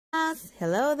Mouse.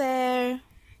 Hello there.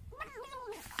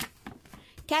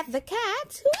 Cat the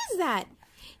cat? Who is that?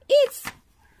 It's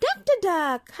Dr.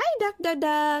 Duck. Hi, Dr.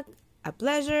 Duck. A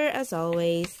pleasure as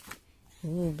always.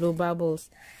 Ooh, blue bubbles.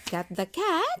 Cat the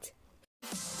cat?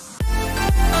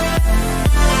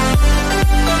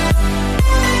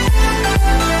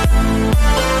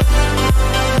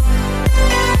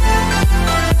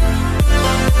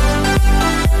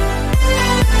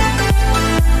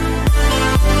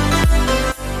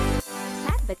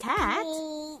 Cat the cat?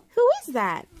 Who is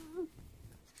that?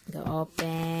 Go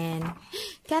open.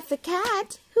 Cat the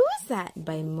Cat? Who is that?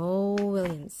 By Mo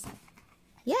Williams.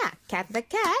 Yeah, Cat the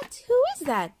Cat. Who is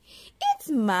that? It's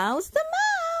Mouse the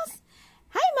Mouse.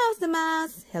 Hi, Mouse the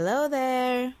Mouse. Hello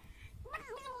there.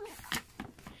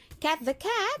 Cat the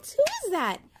Cat. Who is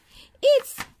that?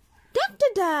 It's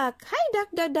Dr. Duck. Hi,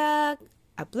 Dr. Duck.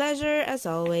 A pleasure as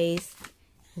always.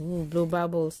 Ooh, blue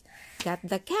bubbles. Cat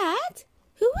the Cat.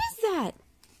 Who is that?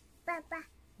 Papa.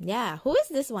 Yeah, who is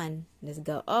this one? Let's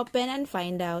go open and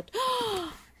find out.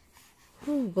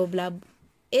 Ooh, go blub.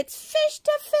 It's Fish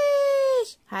the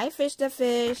Fish. Hi, Fish the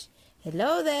Fish.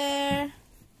 Hello there.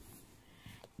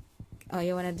 Oh,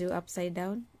 you want to do upside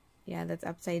down? Yeah, that's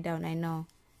upside down, I know.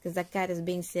 Because the cat is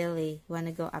being silly. You want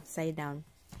to go upside down.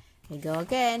 We go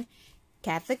again.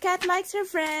 Cat the cat likes her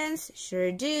friends.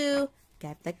 Sure do.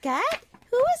 Cat the cat?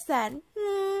 Who is that?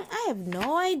 I have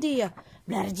no idea.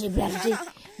 Blargy, blargy,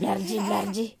 blargy,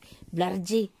 blargy,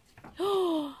 blargy.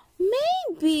 Oh,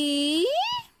 maybe.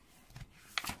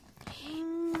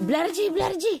 Blargy,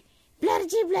 blargy,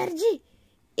 blargy, blargy.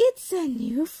 It's a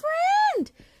new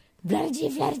friend. Blargy,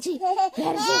 blargy, blargy,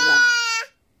 blargy.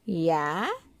 Yeah?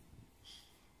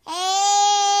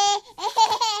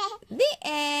 The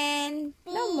end.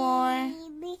 No more.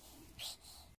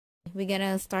 We're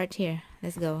gonna start here.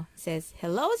 Let's go. It says,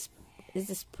 hello. This is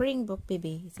a spring book,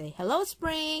 baby. You say, hello,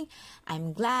 spring.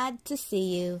 I'm glad to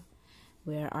see you.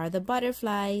 Where are the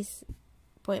butterflies?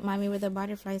 Point, mommy, where the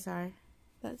butterflies are.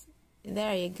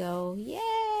 There you go.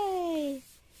 Yay!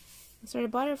 Those are the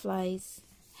butterflies.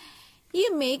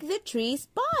 You make the trees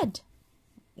bud.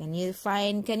 Can you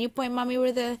point, mommy,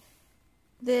 where the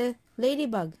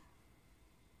ladybug?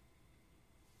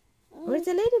 Where's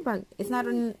the ladybug? It's not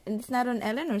on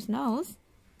Eleanor's nose.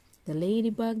 The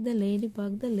ladybug, the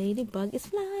ladybug, the ladybug is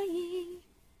flying.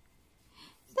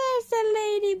 There's the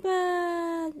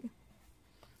ladybug.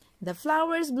 The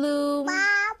flowers bloom.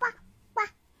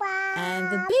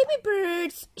 And the baby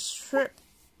birds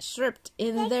chirped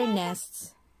in their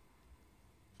nests.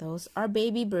 Those are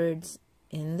baby birds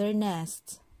in their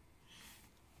nests.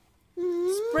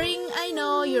 Spring, I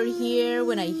know you're here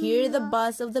when I hear the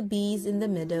buzz of the bees in the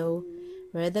meadow.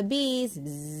 Where the bees,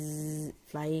 bzzz,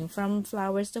 flying from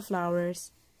flowers to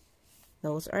flowers.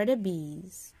 Those are the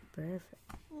bees. Perfect.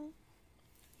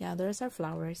 Yeah, those are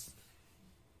flowers.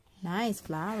 Nice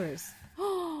flowers.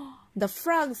 The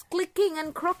frogs clicking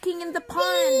and croaking in the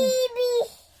pond.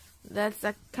 That's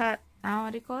a cat.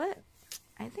 What do you call it?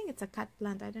 I think it's a cat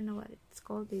plant. I don't know what it's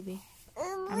called, baby.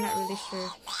 I'm not really sure.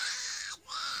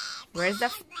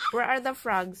 Where are the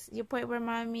frogs? You point where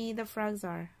mommy the frogs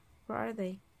are. Where are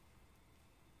they?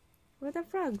 Where are the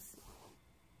frogs?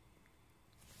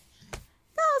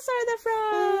 Those are the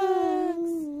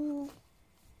frogs.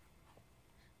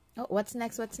 Oh, what's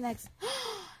next? What's next?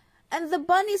 And the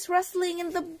bunnies rustling in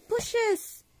the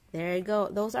bushes. There you go.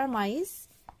 Those are mice.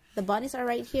 The bunnies are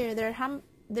right here.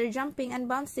 They're jumping and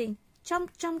bouncing.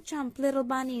 Jump, jump, jump, little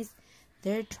bunnies.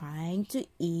 They're trying to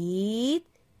eat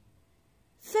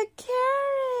the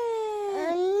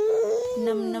carrot.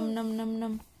 Num, num, num, num,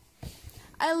 num.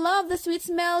 I love the sweet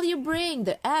smell you bring.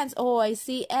 The ants. Oh, I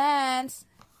see ants.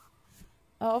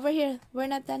 Oh, over here. We're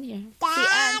not done here. See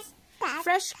ants.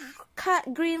 Fresh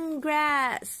cut green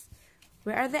grass.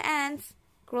 Where are the ants?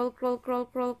 Crawl, crawl, crawl,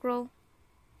 crawl, crawl.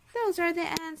 Those are the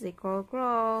ants. They crawl,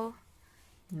 crawl.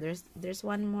 There's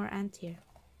one more ant here.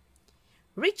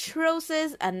 Rich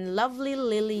roses and lovely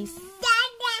lilies.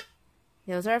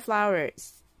 Those are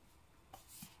flowers.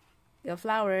 The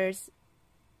flowers.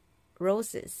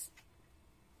 Roses.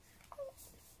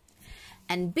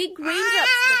 And big raindrops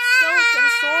that soak in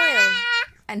soil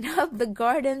and help the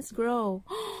gardens grow.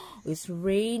 It's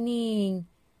raining.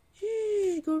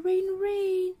 Go rain,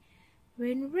 rain.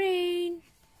 Rain, rain.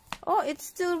 Oh, it's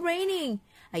still raining.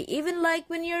 I even like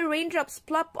when your raindrops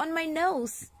plop on my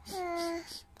nose.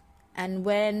 And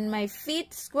when my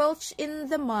feet squelch in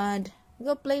the mud.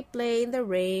 Go play, play in the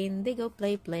rain. They go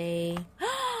play, play.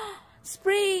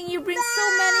 Spring, you bring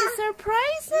so many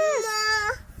surprises.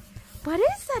 What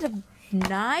is that? A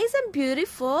nice and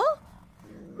beautiful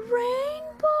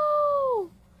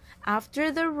rainbow.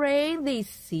 After the rain, they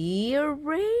see a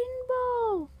rainbow.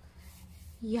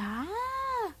 Yeah.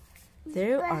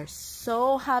 They are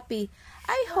so happy.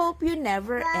 I hope you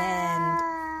never end.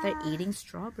 They're eating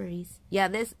strawberries. Yeah,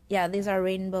 these are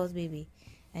rainbows, baby.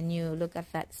 And you look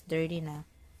at that, it's dirty now.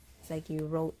 It's like you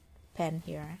wrote pen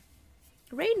here.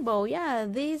 Rainbow, yeah,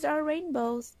 these are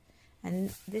rainbows.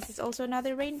 And this is also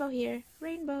another rainbow here.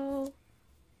 Rainbow.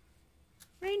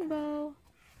 Rainbow.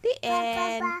 The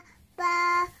end.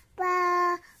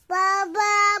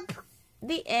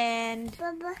 The end.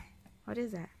 What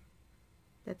is that?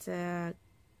 That's a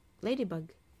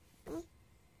ladybug. Do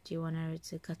you want to,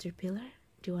 it's a caterpillar?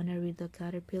 Do you want to read the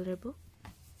caterpillar book?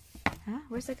 Huh?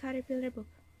 Where's the caterpillar book?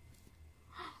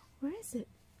 Where is it?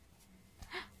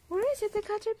 Where is it, the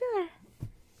caterpillar?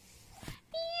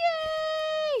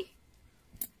 Yay!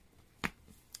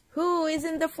 Who is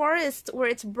in the forest where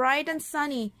it's bright and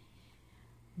sunny?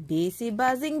 Busy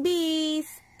buzzing bees.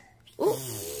 Ooh,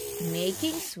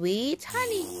 making sweet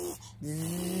honey.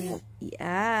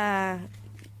 Yeah.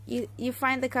 You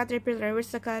find the caterpillar.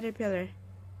 Where's the caterpillar?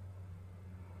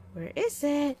 Where is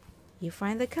it? You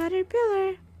find the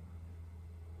caterpillar.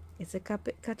 Is a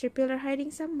caterpillar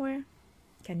hiding somewhere?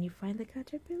 Can you find the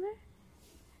caterpillar?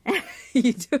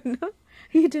 You don't know?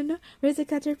 You don't know? Where's the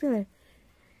caterpillar?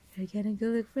 We're gonna go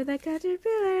look for the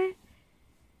caterpillar.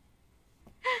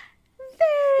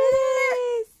 There it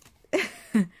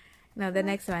is! Now the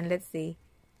next one, let's see.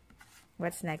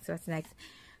 What's next? What's next?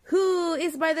 Who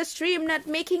is by the stream not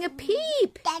making a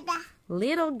peep?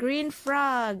 Little green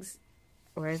frogs.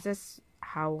 Where's this?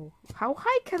 How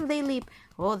high can they leap?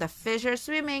 Oh, the fish are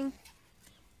swimming.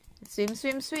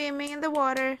 Swimming in the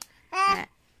water.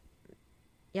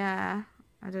 Yeah,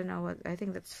 I don't know what. I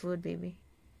think that's food, baby.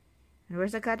 And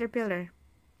where's the caterpillar?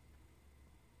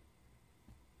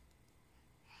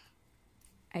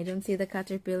 I don't see the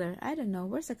caterpillar. I don't know.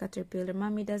 Where's the caterpillar?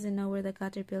 Mommy doesn't know where the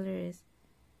caterpillar is.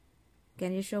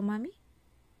 Can you show Mommy?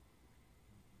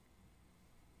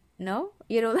 No?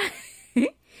 You don't like...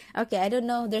 Okay, I don't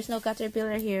know. There's no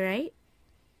caterpillar here, right?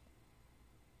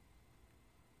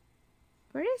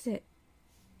 Where is it?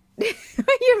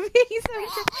 You're being so...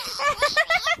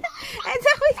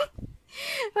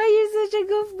 Why you're such a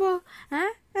goofball?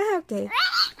 Huh? Okay.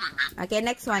 Okay,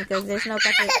 next one, because there's no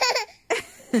caterpillar.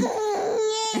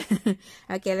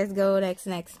 Okay, let's go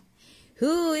next.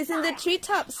 Who is in the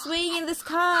treetop swaying in the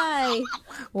sky?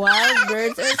 Wild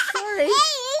birds are soaring.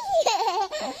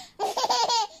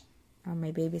 Oh,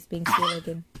 my baby's being still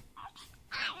again.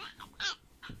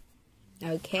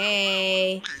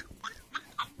 Okay.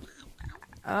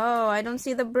 Oh, I don't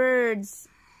see the birds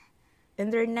in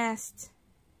their nest.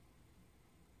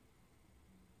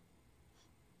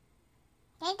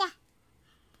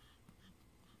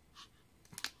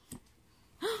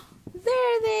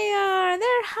 There they are.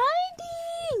 They're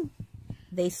hiding.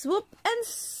 They swoop and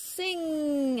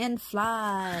sing and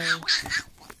fly.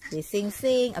 They sing.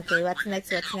 Okay, what's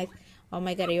next? Oh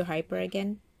my god, are you hyper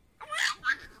again?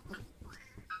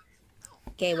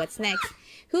 Okay, what's next?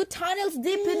 Who tunnels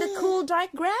deep in the cool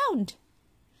dark ground?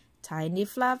 Tiny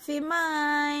fluffy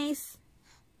mice.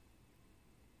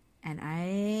 And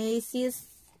I see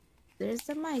there's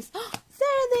the mice.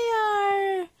 There they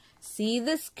are. See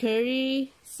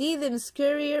them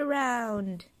scurry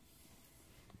around.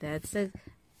 That's a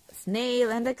snail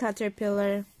and a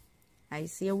caterpillar. I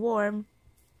see a worm.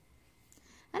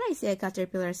 And I see a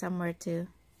caterpillar somewhere too.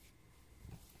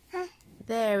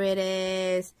 There it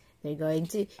is. He's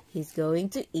going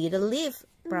to eat a leaf.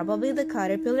 Probably the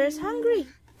caterpillar is hungry.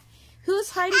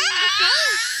 Who's hiding in the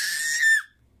forest?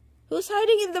 Who's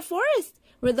hiding in the forest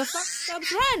where the fox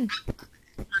cubs run?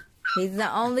 He's the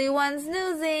only one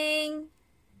snoozing.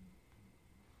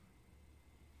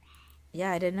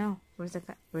 Yeah, I don't know. Where's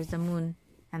the moon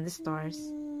and the stars?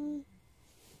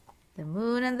 The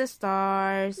moon and the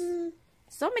stars.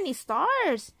 So many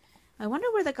stars. I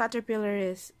wonder where the caterpillar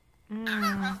is.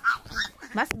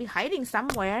 Must be hiding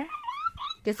somewhere.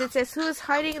 Because it says who's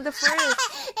hiding in the forest.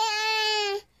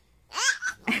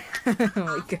 Oh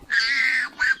my god.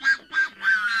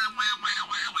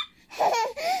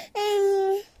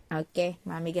 Okay,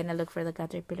 Mommy gonna look for the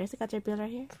caterpillar. Is the caterpillar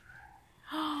here?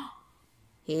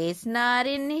 He's not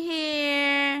in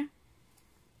here.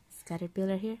 Is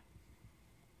caterpillar here?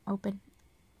 Open.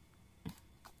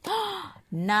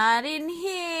 Not in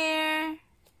here.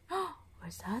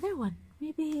 Where's the other one?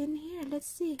 Maybe in here. Let's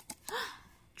see.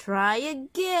 Try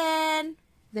again.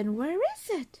 Then where is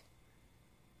it?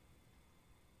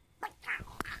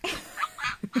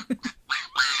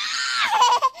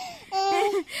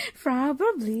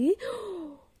 Probably.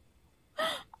 Oh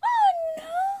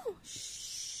no!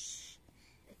 Shh.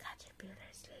 The caterpillar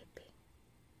is sleeping.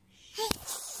 Shh.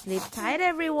 Sleep tight,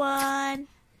 everyone.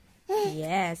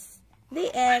 Yes. The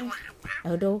end.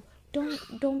 Oh,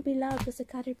 don't be loud because the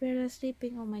caterpillar is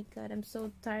sleeping. Oh my god, I'm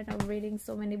so tired of reading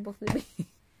so many books.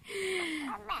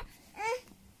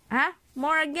 Huh?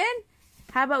 More again?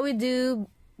 How about we do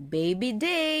Baby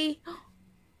Day?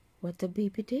 What the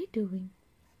Baby Day doing?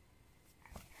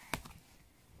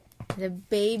 The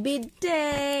Baby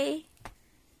Day.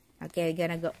 Okay,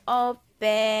 gonna go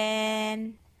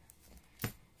open.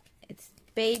 It's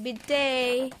Baby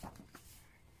Day.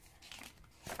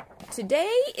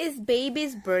 Today is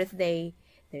Baby's birthday.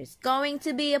 There's going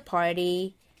to be a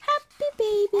party. Happy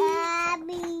baby.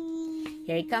 Happy.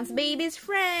 Here comes Baby's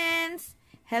friends.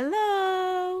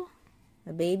 Hello.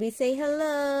 The baby say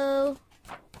hello.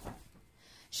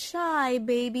 Shy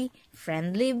baby.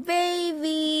 Friendly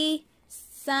baby.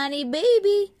 Sunny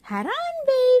baby. Hat on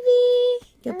baby.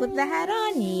 You put the hat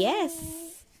on.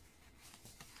 Yes.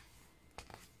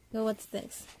 Go, what's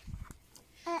this?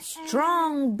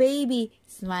 Strong baby.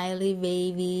 Smiley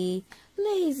baby.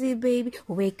 Lazy baby.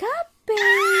 Wake up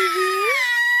baby.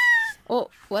 Oh,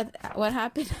 what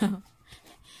happened now?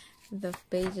 The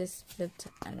pages flipped.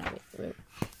 Oh, no, wait.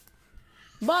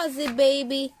 Bossy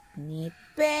baby. Neat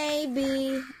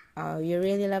baby. Oh, you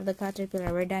really love the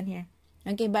caterpillar. We're done here.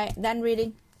 Okay, bye. Done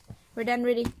reading. We're done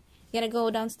reading. Gotta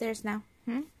go downstairs now.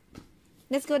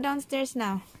 Let's go downstairs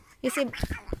now. You say,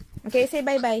 okay, say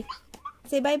bye-bye.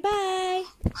 Say bye-bye.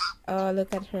 Oh,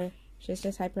 look at her. She's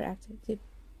just hyperactive. See?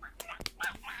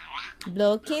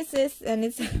 Blow kisses and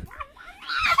it's...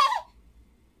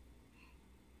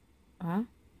 Huh?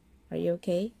 Are you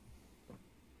okay?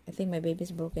 I think my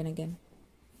baby's broken again.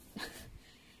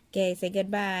 Okay, say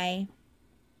goodbye.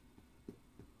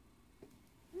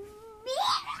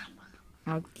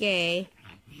 Okay.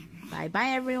 Bye-bye,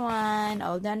 everyone.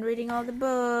 All done reading all the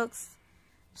books.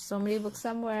 So many books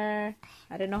somewhere.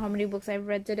 I don't know how many books I've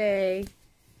read today.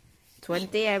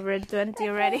 20. I've read 20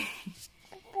 already.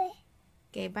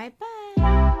 Okay, bye-bye.